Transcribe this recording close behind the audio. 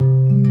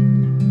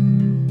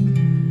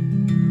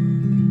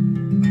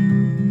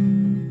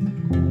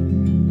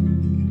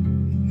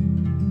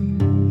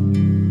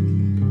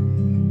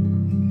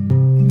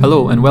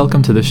Hello and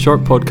welcome to this short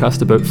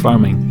podcast about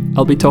farming.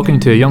 I'll be talking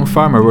to a young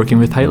farmer working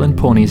with Highland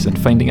ponies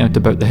and finding out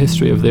about the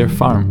history of their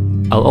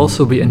farm. I'll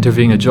also be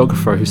interviewing a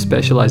geographer who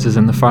specialises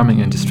in the farming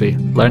industry,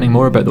 learning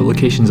more about the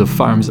locations of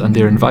farms and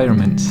their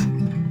environments.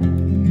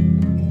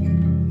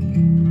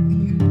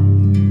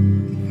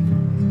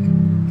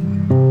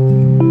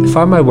 The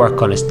farm I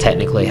work on is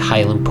technically a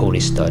Highland pony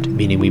stud,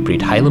 meaning we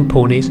breed Highland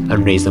ponies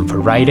and raise them for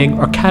riding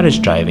or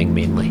carriage driving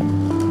mainly.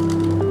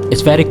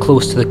 It's very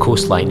close to the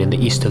coastline in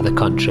the east of the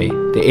country.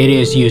 The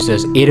area is used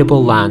as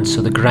arable land, so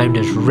the ground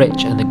is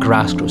rich and the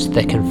grass grows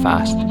thick and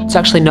fast. It's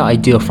actually not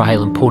ideal for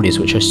Highland ponies,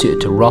 which are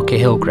suited to rocky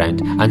hill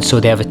ground, and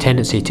so they have a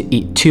tendency to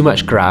eat too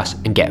much grass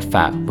and get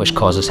fat, which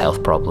causes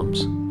health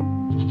problems.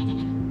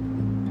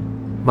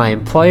 My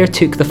employer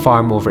took the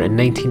farm over in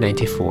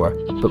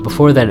 1994, but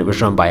before then it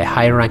was run by a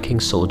high-ranking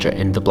soldier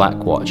in the Black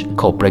Watch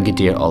called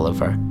Brigadier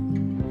Oliver.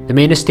 The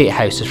main estate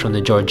house is from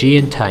the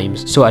Georgian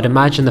times, so I'd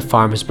imagine the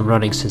farm has been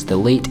running since the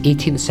late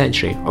 18th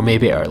century or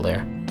maybe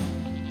earlier.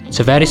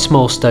 It's a very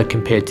small stud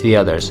compared to the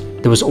others.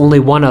 There was only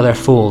one other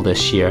foal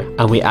this year,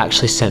 and we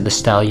actually sent the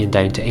stallion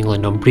down to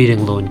England on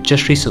breeding loan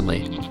just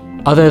recently.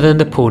 Other than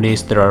the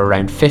ponies, there are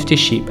around 50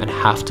 sheep and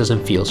half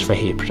dozen fields for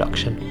hay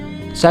production.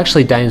 It's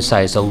actually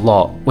downsized a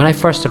lot. When I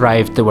first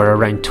arrived there were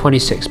around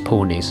 26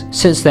 ponies.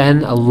 Since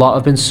then a lot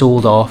have been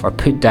sold off or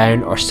put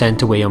down or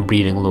sent away on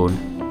breeding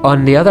loan.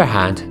 On the other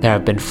hand, there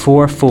have been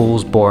 4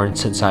 foals born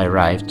since I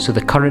arrived, so the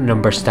current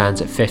number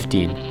stands at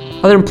 15.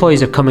 Other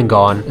employees have come and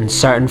gone, and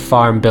certain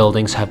farm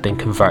buildings have been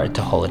converted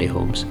to holiday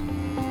homes.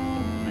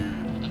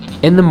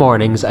 In the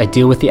mornings, I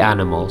deal with the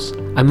animals.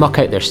 I muck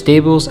out their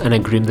stables and I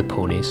groom the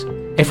ponies.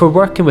 If we're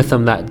working with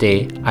them that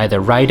day,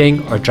 either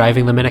riding or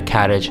driving them in a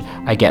carriage,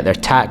 I get their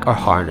tack or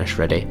harness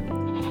ready.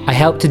 I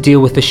help to deal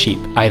with the sheep,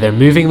 either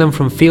moving them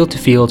from field to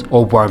field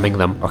or worming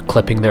them or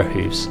clipping their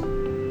hooves.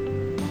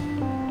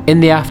 In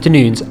the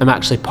afternoons, I'm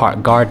actually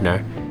part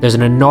gardener. There's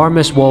an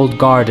enormous walled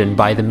garden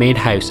by the main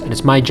house and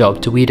it's my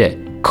job to weed it,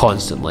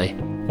 constantly.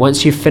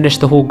 Once you've finished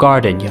the whole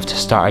garden, you have to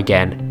start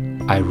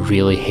again. I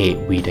really hate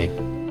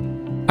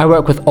weeding. I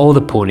work with all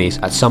the ponies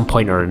at some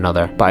point or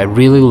another, but I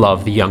really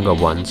love the younger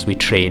ones we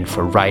train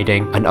for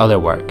riding and other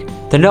work.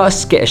 They're not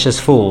as skittish as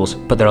foals,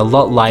 but they're a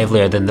lot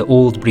livelier than the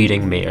old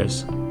breeding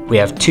mares. We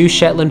have 2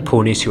 Shetland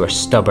ponies who are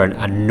stubborn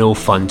and no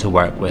fun to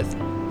work with.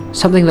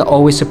 Something that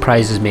always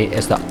surprises me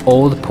is that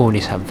all the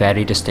ponies have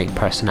very distinct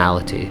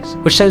personalities,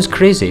 which sounds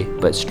crazy,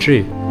 but it's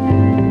true.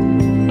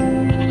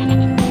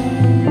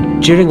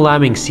 During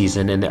lambing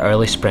season in the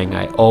early spring,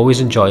 I always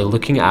enjoy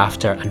looking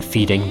after and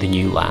feeding the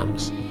new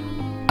lambs.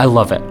 I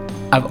love it.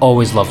 I've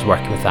always loved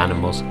working with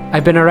animals.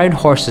 I've been around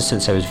horses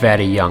since I was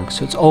very young,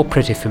 so it's all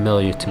pretty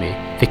familiar to me.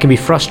 They can be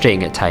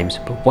frustrating at times,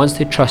 but once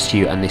they trust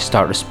you and they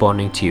start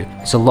responding to you,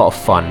 it's a lot of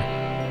fun.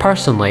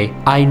 Personally,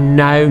 I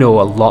now know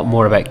a lot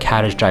more about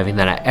carriage driving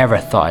than I ever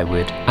thought I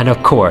would, and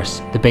of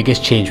course, the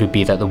biggest change would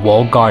be that the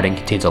walled garden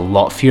contains a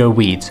lot fewer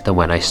weeds than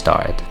when I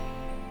started.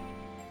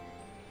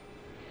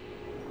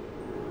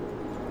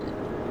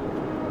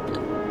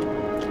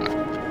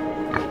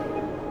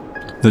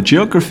 The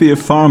geography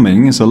of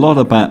farming is a lot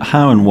about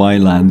how and why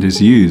land is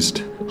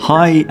used.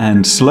 High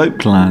and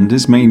sloped land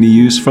is mainly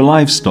used for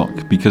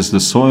livestock because the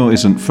soil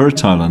isn't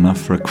fertile enough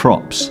for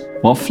crops,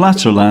 while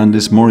flatter land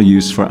is more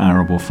used for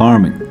arable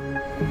farming.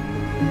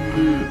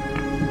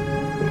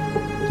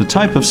 The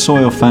type of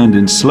soil found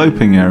in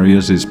sloping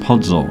areas is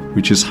podzol,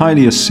 which is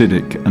highly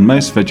acidic and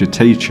most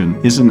vegetation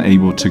isn't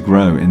able to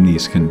grow in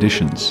these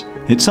conditions.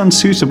 It's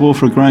unsuitable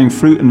for growing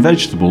fruit and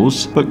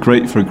vegetables, but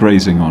great for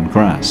grazing on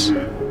grass.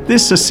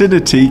 This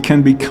acidity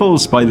can be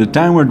caused by the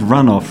downward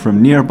runoff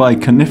from nearby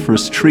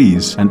coniferous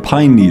trees and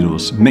pine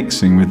needles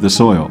mixing with the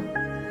soil.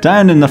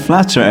 Down in the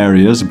flatter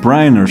areas,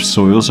 browner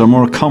soils are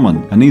more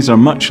common, and these are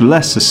much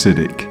less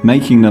acidic,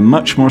 making them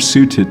much more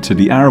suited to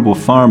the arable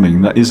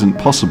farming that isn't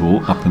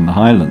possible up in the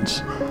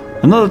Highlands.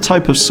 Another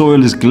type of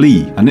soil is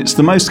glee, and it's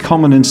the most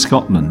common in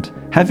Scotland.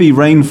 Heavy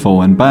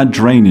rainfall and bad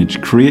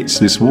drainage creates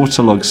this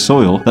waterlogged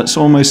soil that's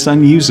almost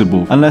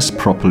unusable unless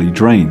properly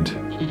drained.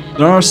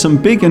 There are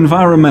some big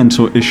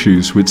environmental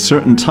issues with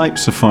certain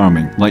types of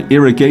farming, like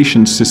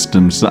irrigation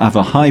systems that have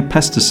a high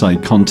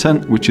pesticide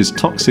content which is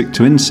toxic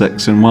to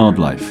insects and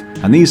wildlife,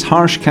 and these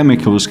harsh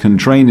chemicals can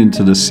drain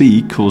into the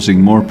sea, causing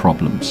more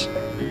problems.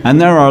 And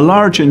there are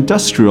large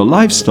industrial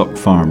livestock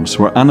farms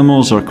where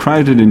animals are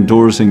crowded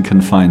indoors in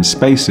confined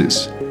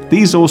spaces.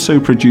 These also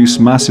produce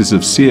masses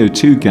of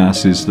CO2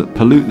 gases that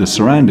pollute the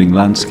surrounding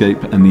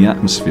landscape and the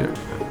atmosphere.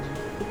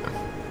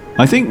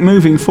 I think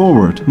moving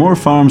forward, more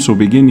farms will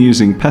begin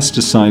using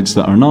pesticides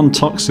that are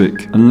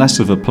non-toxic and less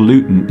of a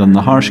pollutant than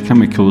the harsh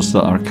chemicals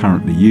that are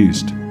currently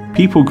used.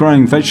 People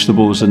growing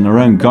vegetables in their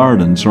own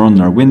gardens or on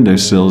their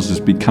windowsills is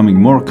becoming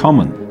more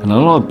common, and a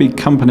lot of big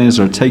companies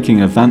are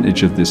taking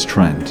advantage of this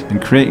trend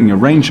and creating a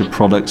range of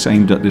products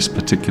aimed at this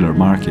particular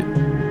market.